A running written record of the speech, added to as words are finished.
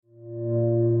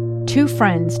Two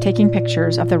friends taking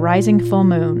pictures of the rising full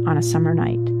moon on a summer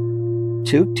night.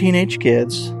 Two teenage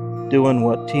kids doing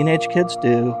what teenage kids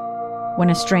do. When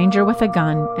a stranger with a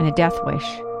gun and a death wish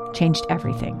changed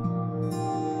everything.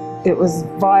 It was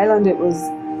violent, it was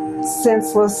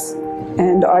senseless,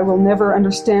 and I will never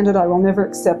understand it, I will never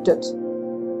accept it.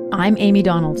 I'm Amy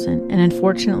Donaldson, and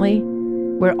unfortunately,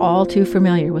 we're all too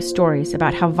familiar with stories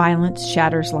about how violence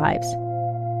shatters lives.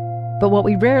 But what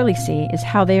we rarely see is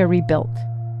how they are rebuilt.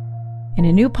 In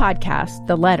a new podcast,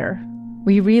 The Letter,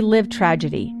 we relive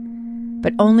tragedy,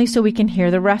 but only so we can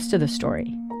hear the rest of the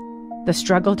story. The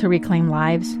struggle to reclaim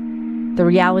lives, the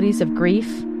realities of grief,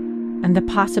 and the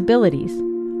possibilities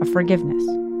of forgiveness.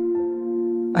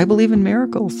 I believe in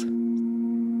miracles.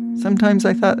 Sometimes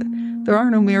I thought, there are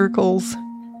no miracles.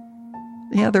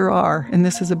 Yeah, there are, and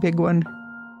this is a big one.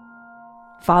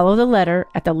 Follow The Letter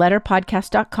at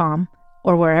theletterpodcast.com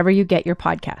or wherever you get your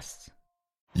podcasts.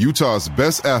 Utah's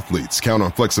best athletes count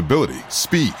on flexibility,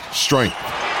 speed, strength.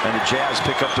 And the Jazz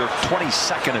pick up their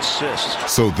 22nd assist.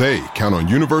 So they count on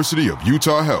University of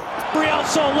Utah Health. Real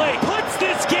Soleil puts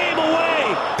this game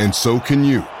away. And so can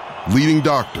you. Leading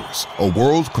doctors, a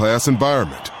world-class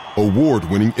environment,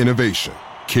 award-winning innovation,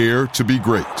 care to be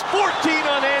great. 14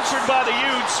 unanswered by the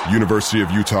Utes. University of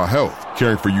Utah Health,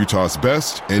 caring for Utah's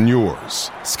best and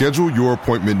yours. Schedule your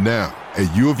appointment now at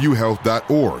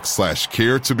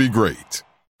uofuhealth.org/care to be great.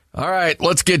 All right,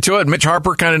 let's get to it. Mitch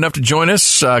Harper, kind enough to join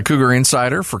us, Cougar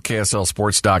Insider for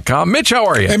KSLSports.com. Mitch, how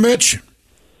are you? Hey, Mitch.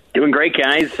 Doing great,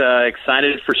 guys.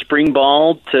 Excited for spring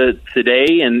ball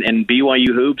today and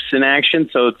BYU hoops in action.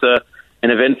 So it's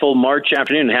an eventful March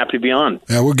afternoon. Happy to be on.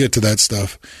 Yeah, we'll get to that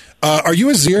stuff. Are you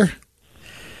a Zer?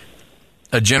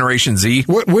 A Generation Z?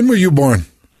 When were you born?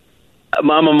 I'm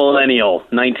a millennial,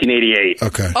 1988.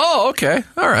 Okay. Oh, okay.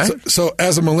 All right. So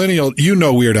as a millennial, you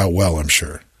know Weird Al well, I'm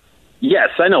sure. Yes,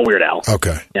 I know Weird Al.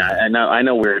 Okay. Yeah, I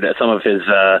know Weird. Some of his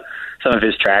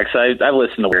tracks. I've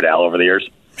listened to Weird Al over the years.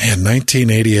 Man,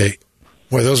 1988.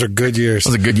 Boy, those are good years. It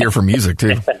was a good year for music,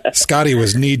 too. Scotty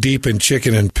was knee-deep in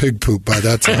chicken and pig poop by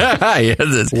that time. Yeah,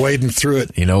 wading through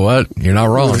it. You know what? You're not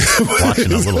wrong.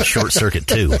 Watching a little Short Circuit,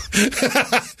 too.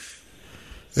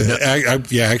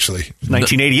 Yeah, actually.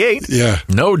 1988. Yeah.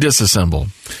 No disassemble.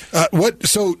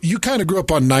 So you kind of grew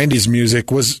up on 90s music.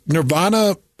 Was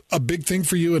Nirvana a big thing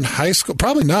for you in high school?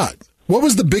 Probably not. What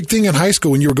was the big thing in high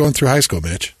school when you were going through high school,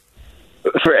 Mitch?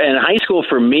 In high school,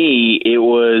 for me, it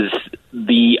was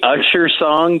the Usher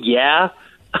song, Yeah.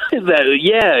 That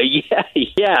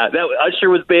Usher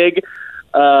was big.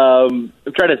 I'm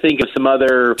trying to think of some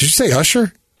other... Did you say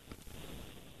Usher?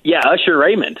 Yeah, Usher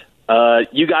Raymond.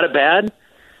 You Got It Bad?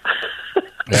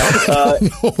 No,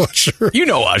 Usher. You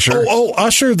know Usher. Oh,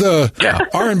 Usher, the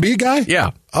R&B guy?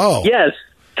 Yeah. Oh. Yes.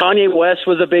 Kanye West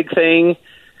was a big thing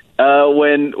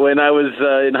when I was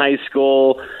in high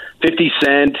school. 50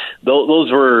 Cent.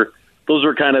 Those were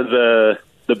kind of the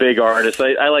big artists.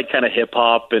 I like kind of hip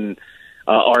hop and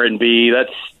R&B.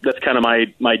 That's kind of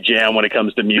my jam when it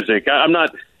comes to music. I'm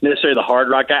not necessarily the hard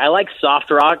rock guy. I like soft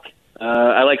rock.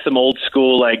 I like some old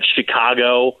school like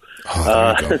Chicago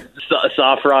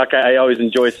soft rock. I always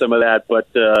enjoy some of that. But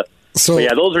yeah,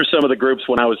 those are some of the groups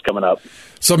when I was coming up.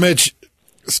 So Mitch,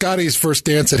 Scotty's first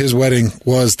dance at his wedding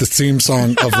was the theme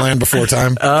song of Land Before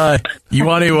Time. You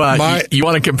want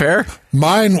to compare?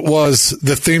 Mine was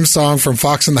the theme song from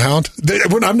Fox and the Hound.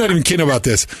 I'm not even kidding about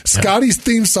this. Scotty's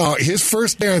theme song, his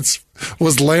first dance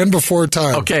was Land Before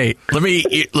Time. Okay, let me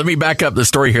back up the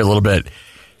story here a little bit.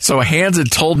 So Hans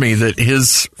had told me that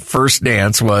his first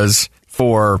dance was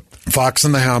for Fox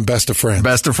and the Hound, Best of Friends.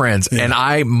 Best of Friends. Yeah. And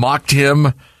I mocked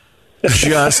him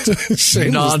just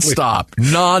nonstop.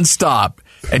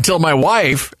 Until my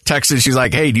wife texted, she's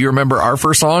like, "Hey, do you remember our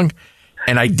first song?"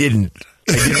 And I didn't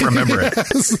remember it.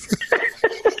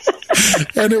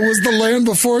 And it was the Land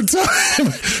Before Time.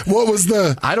 What was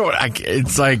the?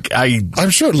 I'm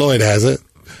sure Lloyd has it.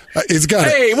 It's got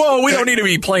it. Hey, well, we don't need to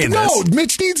be playing this. No,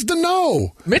 Mitch needs to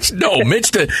know.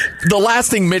 The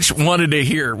last thing Mitch wanted to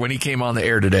hear when he came on the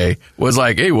air today was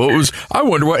like, "Hey, I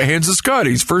wonder what Hans and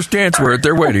Scotty's first dance were at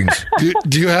their weddings."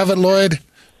 Do you have it, Lloyd?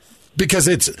 Because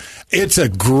it's a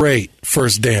great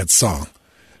first dance song.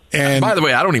 And by the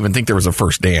way, I don't even think there was a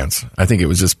first dance. I think it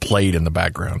was just played in the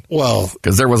background. Well,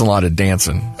 because there wasn't a lot of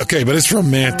dancing. Okay, but it's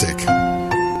romantic.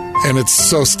 And it's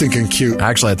so stinking cute.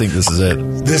 Actually, I think this is it.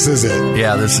 This is it.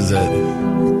 Yeah, this is it.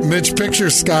 Mitch, picture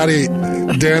Scotty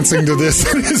dancing to this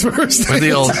in his first dance. With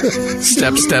the old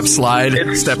step, slide,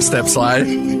 step, slide.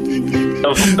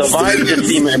 The vibes just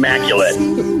seem immaculate.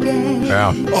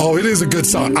 Yeah. Oh, it is a good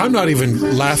song. I'm not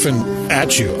even laughing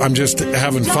at you. I'm just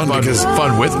having fun because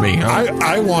fun with me. Huh?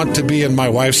 I want to be in my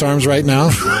wife's arms right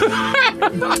now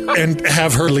and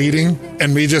have her leading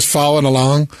and me just following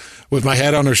along with my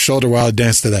head on her shoulder while I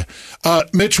danced to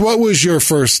that. Mitch, what was your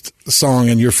first song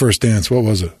and your first dance? What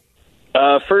was it?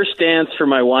 First dance for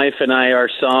my wife and our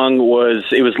song was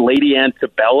Lady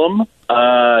Antebellum.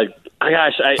 I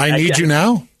Need You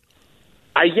Now?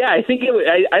 I think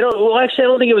I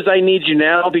don't think it was I Need You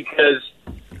Now, because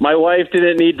my wife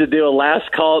didn't need to do a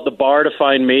last call at the bar to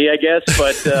find me, I guess.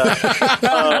 But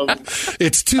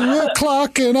it's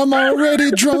 2:00 and I'm already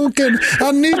drunk and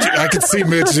I need you. I could see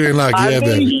Mitch doing like, yeah,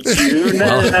 baby.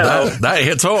 Well, that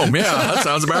hits home. Yeah, that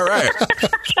sounds about right.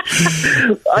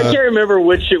 I can't remember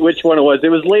which one it was. It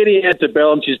was Lady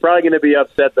Antebellum. She's probably going to be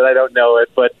upset that I don't know it,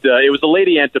 but it was a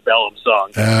Lady Antebellum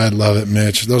song. I love it,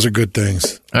 Mitch. Those are good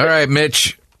things. All right,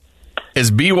 Mitch.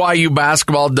 Is BYU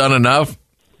basketball done enough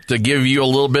to give you a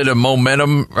little bit of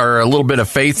momentum or a little bit of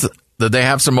faith that they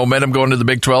have some momentum going to the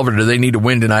Big 12, or do they need to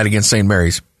win tonight against St.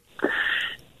 Mary's?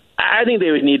 I think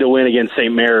they would need to win against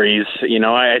St. Mary's.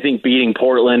 I think beating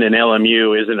Portland and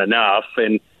LMU isn't enough.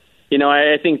 And,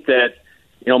 I think that,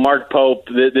 Mark Pope,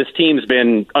 this team's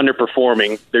been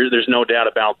underperforming. There's no doubt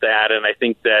about that. And I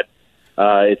think that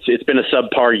it's been a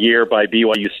subpar year by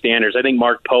BYU standards. I think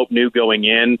Mark Pope knew going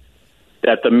in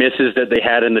that the misses that they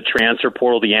had in the transfer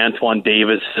portal, the Antoine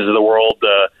Davises of the world,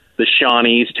 the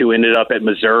Shawnees who ended up at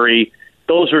Missouri,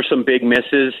 those were some big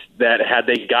misses that had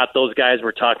they got those guys,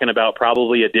 we're talking about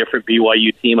probably a different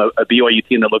BYU team, a BYU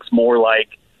team that looks more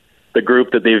like the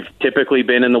group that they've typically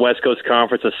been in the West Coast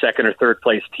Conference, a second or third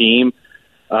place team.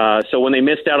 So when they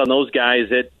missed out on those guys,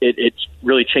 it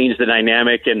really changed the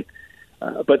dynamic. And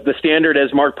but the standard,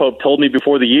 as Mark Pope told me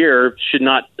before the year, should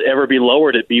not ever be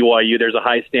lowered at BYU. There's a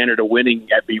high standard of winning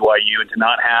at BYU, and to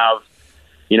not have,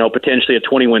 potentially a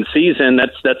 20-win season,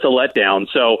 that's a letdown.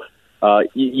 So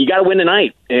you got to win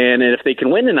tonight, and if they can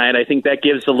win tonight, I think that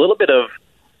gives a little bit of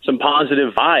some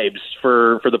positive vibes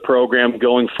for the program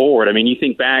going forward. I mean, you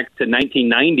think back to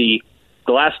 1990,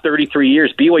 the last 33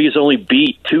 years, BYU's only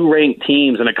beat 2 ranked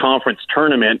teams in a conference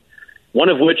tournament, one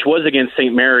of which was against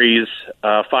St. Mary's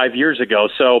 5 years ago.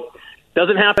 So it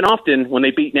doesn't happen often when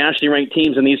they beat nationally ranked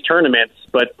teams in these tournaments,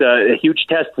 but a huge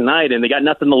test tonight, and they got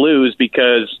nothing to lose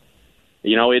because,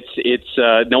 it's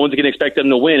no one's going to expect them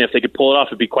to win. If they could pull it off,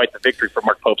 it'd be quite the victory for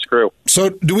Mark Pope's crew. So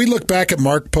do we look back at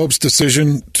Mark Pope's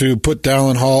decision to put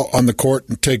Dallin Hall on the court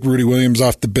and take Rudy Williams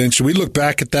off the bench? Do we look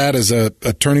back at that as a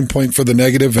turning point for the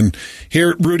negative? And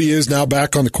here Rudy is now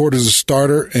back on the court as a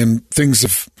starter, and things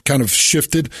have kind of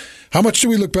shifted. How much do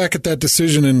we look back at that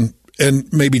decision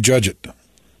and maybe judge it?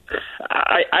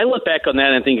 I look back on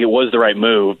that and think it was the right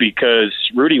move, because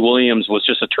Rudy Williams was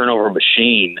just a turnover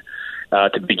machine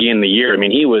to begin the year. I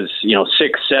mean, he was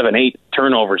 6, 7, 8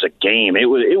 turnovers a game. It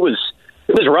was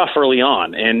rough early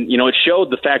on, and it showed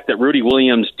the fact that Rudy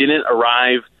Williams didn't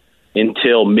arrive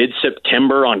until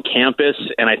mid-September on campus,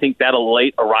 and I think that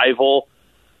late arrival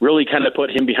really kind of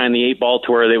put him behind the 8 ball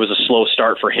to where there was a slow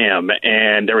start for him,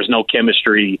 and there was no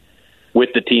chemistry with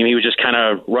the team. He was just kind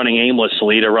of running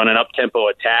aimlessly to run an up-tempo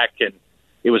attack, and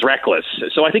it was reckless.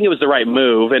 So I think it was the right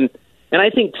move. And I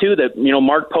think, too, that,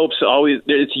 Mark Pope's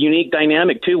it's a unique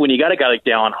dynamic, too. When you got a guy like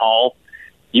Dallin Hall,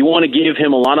 you want to give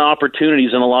him a lot of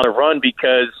opportunities and a lot of run,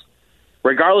 because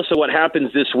regardless of what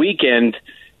happens this weekend,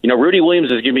 Rudy Williams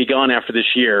is going to be gone after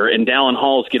this year, and Dallin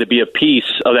Hall is going to be a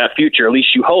piece of that future, at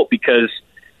least you hope, because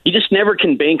you just never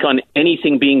can bank on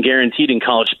anything being guaranteed in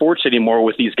college sports anymore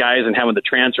with these guys and having the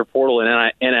transfer portal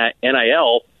and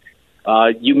NIL.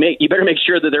 You better make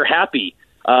sure that they're happy.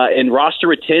 And roster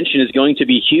retention is going to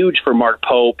be huge for Mark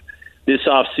Pope this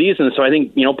offseason. So I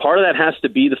think, part of that has to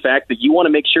be the fact that you want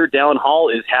to make sure Dallin Hall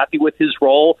is happy with his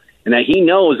role and that he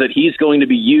knows that he's going to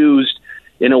be used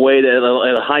in a way that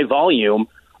at a high volume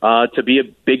to be a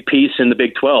big piece in the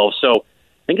Big 12. So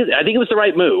I think it was the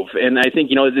right move. And I think,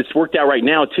 it's worked out right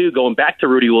now, too, going back to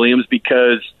Rudy Williams,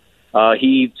 because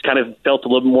he kind of felt a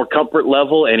little more comfort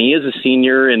level, and he is a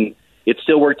senior, and it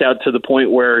still worked out to the point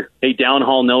where, hey, Dallin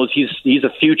Hall knows he's a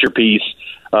future piece.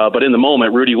 But in the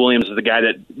moment, Rudy Williams is the guy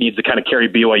that needs to kind of carry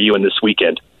BYU in this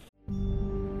weekend.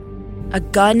 A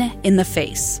gun in the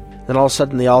face. Then all of a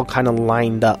sudden, they all kind of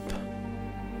lined up.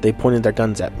 They pointed their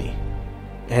guns at me.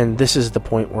 And this is the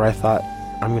point where I thought,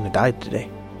 I'm going to die today.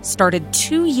 Started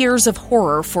 2 years of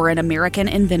horror for an American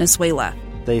in Venezuela.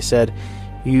 They said,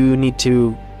 you need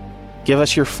to give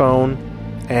us your phone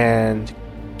and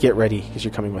get ready because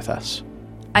you're coming with us.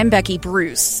 I'm Becky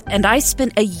Bruce, and I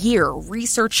spent a year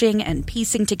researching and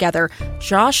piecing together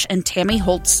Josh and Tammy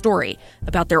Holt's story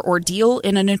about their ordeal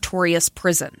in a notorious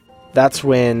prison. That's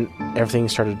when everything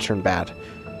started to turn bad.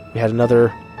 We had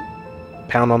another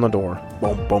pound on the door.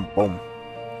 Boom, boom, boom.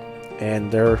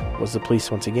 And there was the police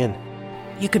once again.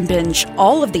 You can binge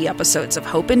all of the episodes of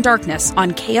Hope and Darkness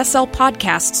on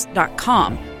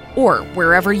KSLPodcasts.com or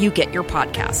wherever you get your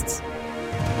podcasts.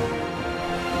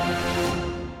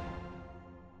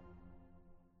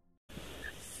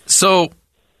 So,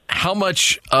 how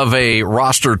much of a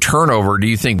roster turnover do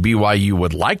you think BYU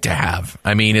would like to have?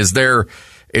 I mean, is there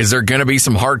going to be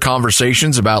some hard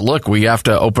conversations about, look, we have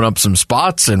to open up some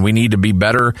spots and we need to be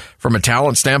better from a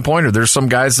talent standpoint? Or there's some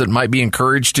guys that might be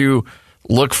encouraged to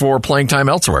look for playing time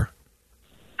elsewhere?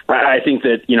 I think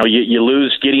that, you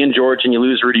lose Gideon George and you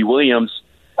lose Rudy Williams.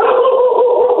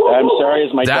 I'm sorry,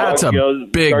 as my That's dog goes. That's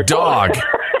a big dog.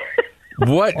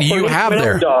 What do you have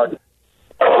there? Dog.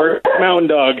 Mountain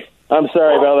dog. I'm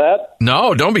sorry about that.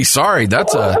 No, don't be sorry.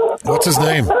 That's a... What's his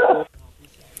name?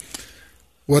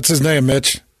 What's his name,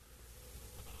 Mitch?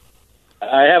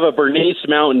 I have a Bernese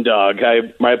Mountain Dog.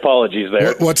 My apologies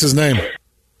there. What's his name?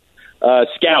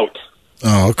 Scout.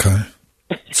 Oh, okay.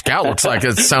 Scout looks like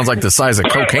it sounds like the size of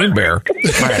Cocaine Bear.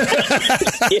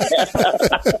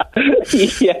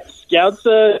 Yeah, Scout's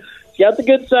a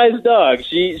good sized dog.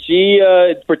 She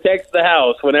protects the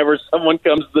house whenever someone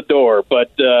comes to the door.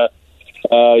 But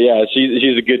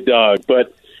she's a good dog.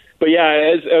 But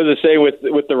yeah, as I was saying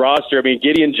with the roster, I mean,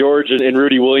 Gideon George and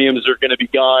Rudy Williams are going to be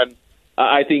gone.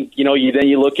 I think you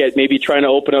look at maybe trying to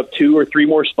open up 2 or 3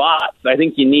 more spots. I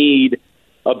think you need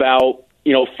about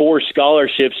 4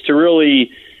 scholarships to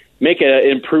really make an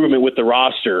improvement with the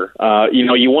roster.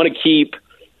 You want to keep,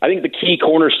 I think the key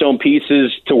cornerstone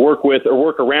pieces to work with or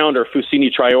work around are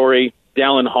Fousseyni Traore,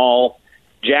 Dallin Hall,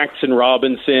 Jackson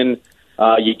Robinson.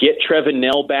 You get Trevin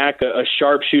Nell back, a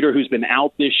sharpshooter who's been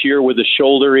out this year with a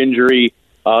shoulder injury.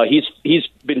 He's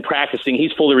been practicing.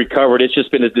 He's fully recovered. It's just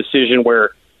been a decision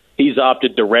where he's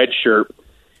opted to redshirt.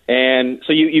 And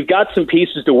so you've got some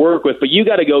pieces to work with, but you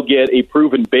got to go get a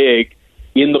proven big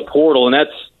in the portal, and that's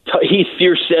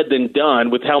easier said than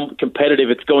done with how competitive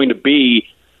it's going to be.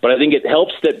 But I think it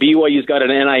helps that BYU's got an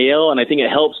NIL, and I think it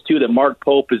helps too that Mark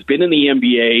Pope has been in the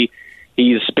NBA.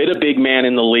 He's been a big man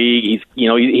in the league.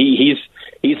 He's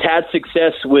had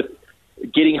success with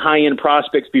getting high-end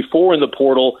prospects before in the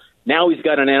portal. Now he's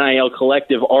got an NIL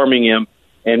collective arming him,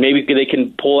 and maybe they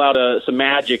can pull out some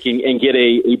magic and get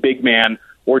a big man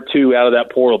or 2 out of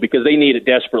that portal because they need it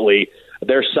desperately.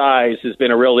 Their size has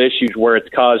been a real issue where it's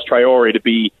caused Traore to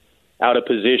be out of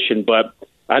position. But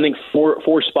I think 4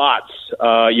 spots, is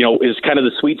kind of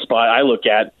the sweet spot I look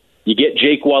at. You get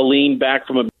Jake Wallin back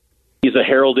he's a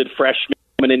heralded freshman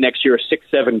coming in next year, a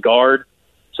 6'7" guard.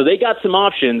 So they got some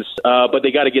options, but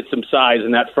they got to get some size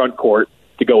in that front court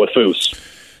to go with Foose.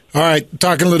 All right,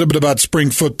 talking a little bit about spring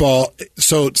football.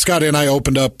 So Scotty and I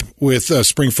opened up with a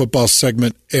spring football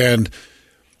segment, and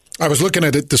I was looking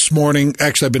at it this morning.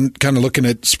 Actually, I've been kind of looking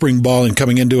at spring ball and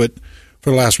coming into it for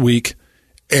the last week,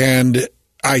 and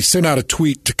I sent out a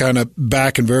tweet to kind of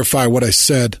back and verify what I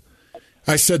said.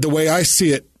 I said, the way I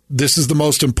see it, this is the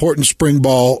most important spring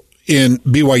ball in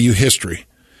BYU history.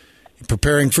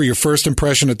 Preparing for your first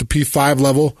impression at the P5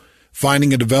 level,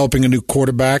 finding and developing a new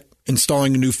quarterback,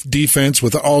 installing a new defense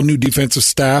with all new defensive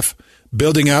staff,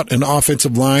 building out an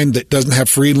offensive line that doesn't have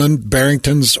Freeland,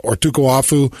 Barringtons, or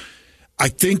Tukuafu. I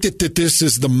think that this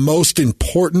is the most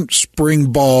important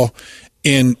spring ball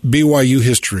in BYU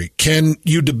history. Can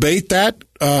you debate that?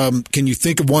 Can you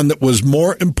think of one that was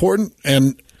more important?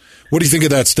 And what do you think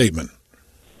of that statement?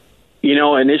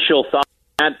 Initial thought,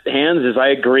 Hans, is I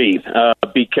agree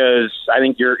because I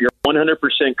think you're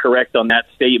 100% correct on that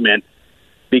statement.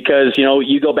 Because,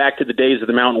 you go back to the days of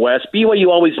the Mountain West, BYU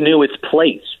always knew its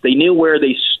place. They knew where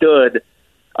they stood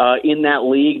in that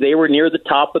league. They were near the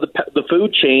top of the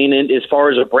food chain, and as far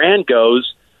as a brand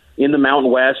goes, in the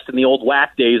Mountain West and the old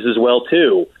WAC days as well,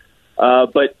 too.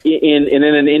 But in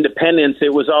independence,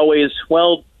 it was always,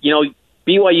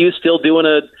 BYU's still doing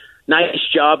a nice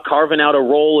job carving out a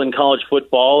role in college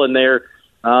football, and they're,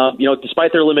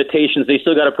 despite their limitations, they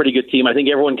still got a pretty good team. I think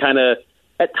everyone kind of,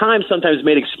 at times, sometimes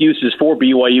made excuses for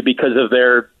BYU because of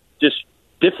their just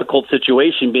difficult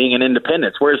situation being an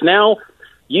independence. Whereas now,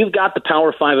 you've got the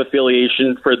Power 5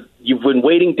 affiliation. You've been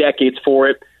waiting decades for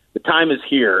it. The time is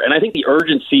here. And I think the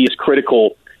urgency is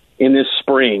critical in this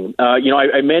spring.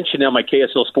 I mentioned on my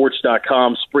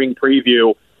KSLSports.com spring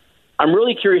preview, I'm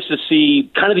really curious to see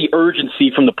kind of the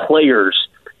urgency from the players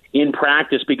in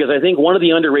practice, because I think one of the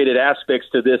underrated aspects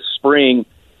to this spring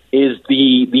is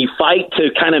the fight to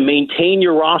kind of maintain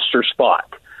your roster spot,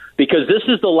 because this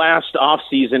is the last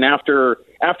offseason after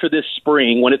this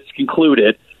spring when it's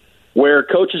concluded, where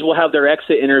coaches will have their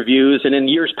exit interviews. And in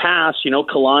years past,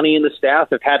 Kalani and the staff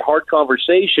have had hard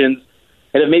conversations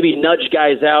and have maybe nudged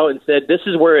guys out and said, this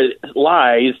is where it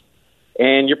lies,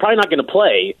 and you're probably not going to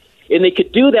play. And they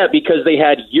could do that because they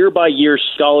had year-by-year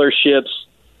scholarships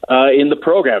in the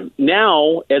program.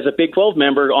 Now, as a Big 12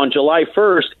 member, on July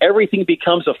 1st, everything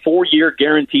becomes a 4-year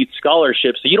guaranteed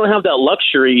scholarship. So you don't have that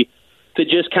luxury to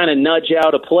just kind of nudge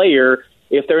out a player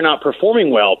if they're not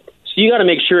performing well. So you got to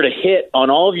make sure to hit on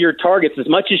all of your targets as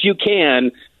much as you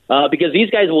can because these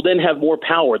guys will then have more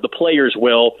power, the players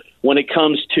will, when it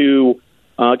comes to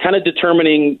kind of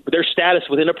determining their status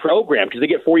within a program because they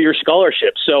get 4-year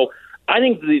scholarships. So I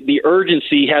think the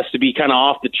urgency has to be kind of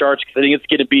off the charts because I think it's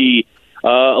going to be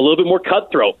a little bit more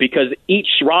cutthroat because each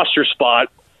roster spot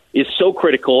is so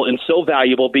critical and so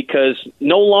valuable because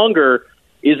no longer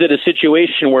is it a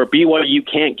situation where BYU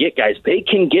can't get guys. They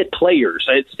can get players.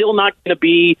 It's still not going to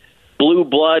be blue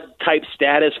blood type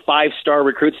status, 5-star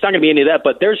recruits. It's not going to be any of that,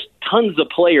 but there's tons of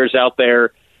players out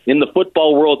there in the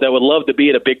football world that would love to be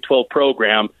at a Big 12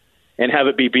 program and have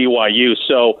it be BYU.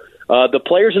 So the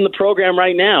players in the program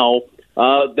right now,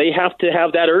 they have to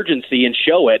have that urgency and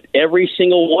show it, every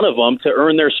single one of them, to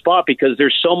earn their spot because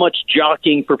there's so much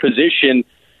jockeying for position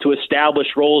to establish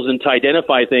roles and to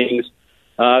identify things.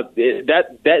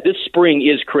 That this spring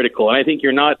is critical, and I think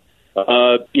you're not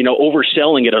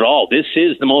overselling it at all. This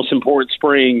is the most important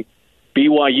spring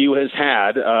BYU has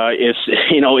had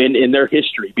in their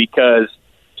history because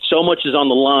so much is on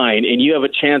the line, and you have a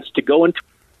chance to go into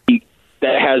a league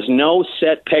that has no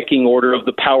set pecking order of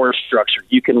the power structure.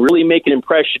 You can really make an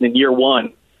impression in year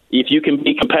one if you can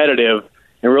be competitive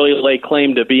and really lay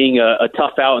claim to being a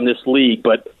tough out in this league,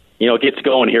 but it gets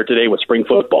going here today with spring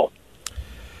football.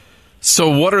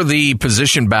 So what are the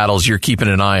position battles you're keeping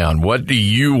an eye on? What do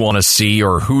you want to see,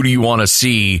 or who do you want to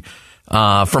see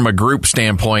from a group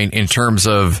standpoint in terms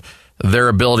of their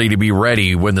ability to be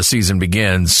ready when the season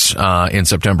begins in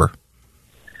September?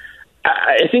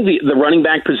 I think the running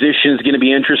back position is going to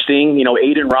be interesting.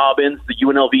 Aiden Robbins, the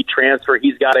UNLV transfer,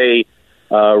 he's got a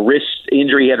wrist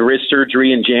injury. He had wrist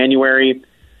surgery in January.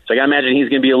 So I got to imagine he's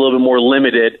going to be a little bit more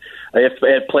limited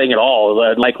if playing at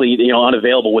all, likely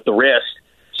unavailable with the wrist.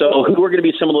 So who are going to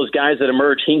be some of those guys that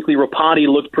emerge? Hinckley Rapati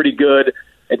looked pretty good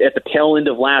at the tail end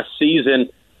of last season.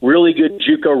 Really good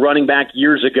JUCO running back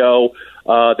years ago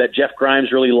that Jeff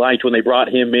Grimes really liked when they brought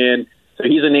him in. So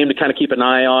he's a name to kind of keep an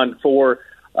eye on for.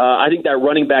 I think that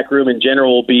running back room in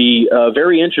general will be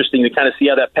very interesting to kind of see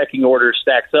how that pecking order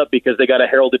stacks up because they got a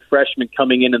heralded freshman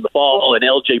coming in the fall, and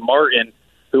L.J. Martin,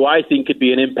 who I think could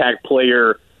be an impact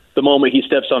player the moment he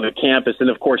steps onto campus,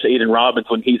 and, of course, Aiden Robbins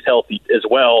when he's healthy as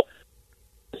well.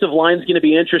 Offensive line's going to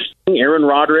be interesting. Aaron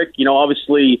Roderick,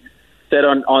 obviously said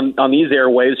on these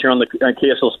airwaves here on the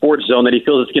KSL Sports Zone that he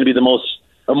feels it's going to be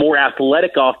a more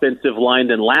athletic offensive line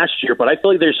than last year, but I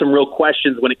feel like there's some real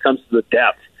questions when it comes to the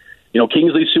depth.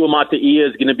 Kingsley Suamataia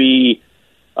is going to be,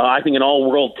 I think, an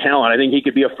all-world talent. I think he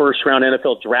could be a first-round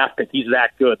NFL draft pick. He's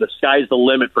that good. The sky's the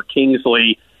limit for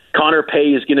Kingsley. Connor Pay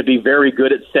is going to be very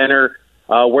good at center.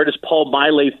 Where does Paul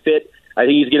Miley fit? I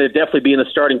think he's going to definitely be in the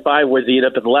starting five. Where does he end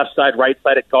up at the left side, right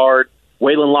side at guard?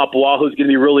 Waylon Lapuahu is going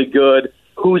to be really good.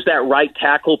 Who's that right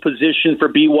tackle position for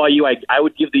BYU? I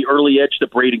would give the early edge to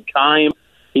Braden Keim.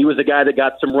 He was a guy that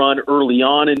got some run early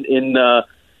on in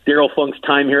Daryl Funk's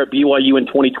time here at BYU in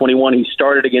 2021. He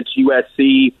started against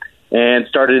USC and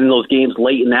started in those games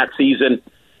late in that season.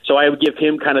 So I would give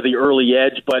him kind of the early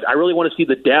edge, but I really want to see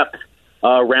the depth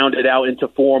rounded out into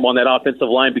form on that offensive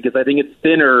line because I think it's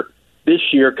thinner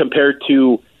this year compared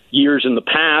to years in the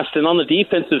past. And on the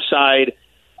defensive side,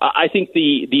 I think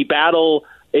the battles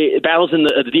in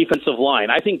the defensive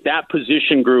line. I think that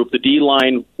position group, the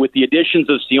D-line, with the additions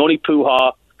of Sione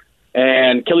Puha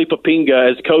and Kelly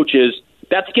Papinga as coaches,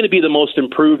 that's going to be the most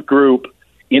improved group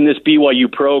in this BYU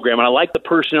program. And I like the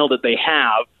personnel that they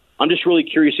have. I'm just really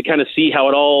curious to kind of see how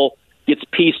it all gets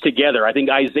pieced together. I think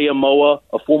Isaiah Moa,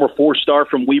 a former 4-star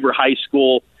from Weber High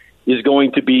School, is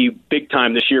going to be big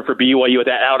time this year for BYU at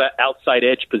that outside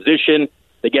edge position.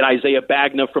 They get Isaiah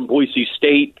Bagna from Boise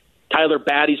State. Tyler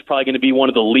Batty's probably going to be one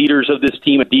of the leaders of this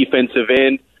team at defensive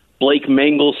end. Blake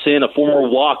Mengelson, a former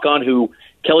walk-on who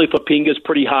Kelly Papinga is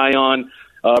pretty high on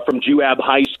from Juab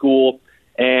High School.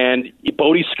 And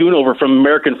Bodie Schoonover from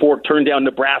American Fork turned down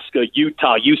Nebraska,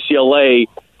 Utah, UCLA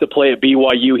to play at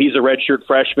BYU. He's a redshirt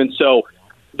freshman. So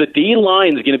the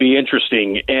D-line is going to be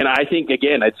interesting. And I think,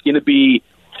 again, it's going to be,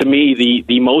 to me,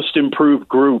 the most improved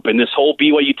group in this whole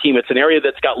BYU team. It's an area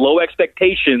that's got low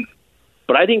expectations,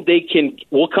 but I think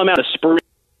we'll come out of spring.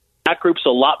 That group's a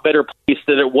lot better place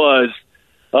than it was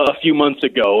a few months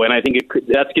ago. And I think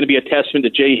that's going to be a testament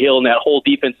to Jay Hill and that whole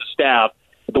defensive staff,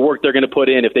 the work they're going to put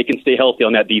in if they can stay healthy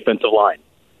on that defensive line.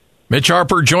 Mitch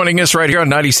Harper joining us right here on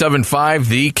 97.5,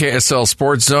 the KSL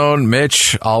Sports Zone.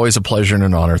 Mitch, always a pleasure and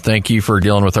an honor. Thank you for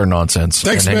dealing with our nonsense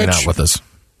and hanging out with us.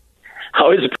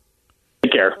 Always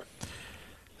take care.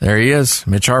 There he is,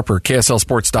 Mitch Harper,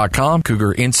 KSLSports.com,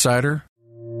 Cougar Insider.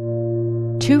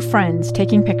 Two friends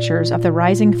taking pictures of the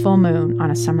rising full moon on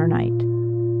a summer night.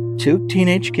 Two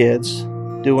teenage kids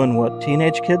doing what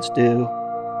teenage kids do.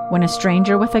 When a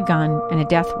stranger with a gun and a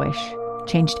death wish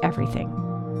changed everything.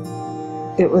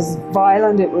 It was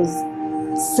violent, it was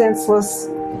senseless,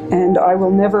 and I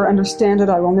will never understand it.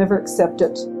 I will never accept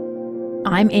it.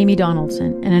 I'm Amy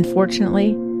Donaldson, and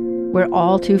unfortunately, we're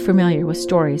all too familiar with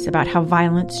stories about how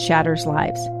violence shatters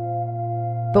lives.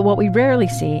 But what we rarely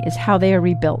see is how they are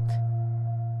rebuilt.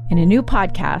 In a new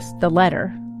podcast, The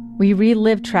Letter, we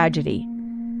relive tragedy,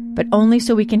 but only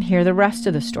so we can hear the rest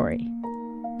of the story.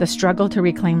 The struggle to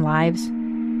reclaim lives,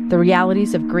 the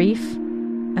realities of grief,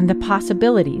 and the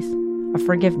possibilities of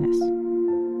forgiveness.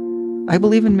 I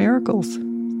believe in miracles.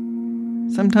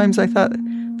 Sometimes I thought,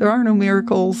 there are no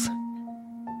miracles.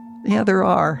 Yeah, there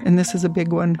are, and this is a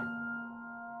big one.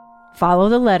 Follow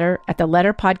The Letter at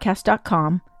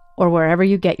theletterpodcast.com or wherever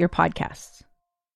you get your podcasts.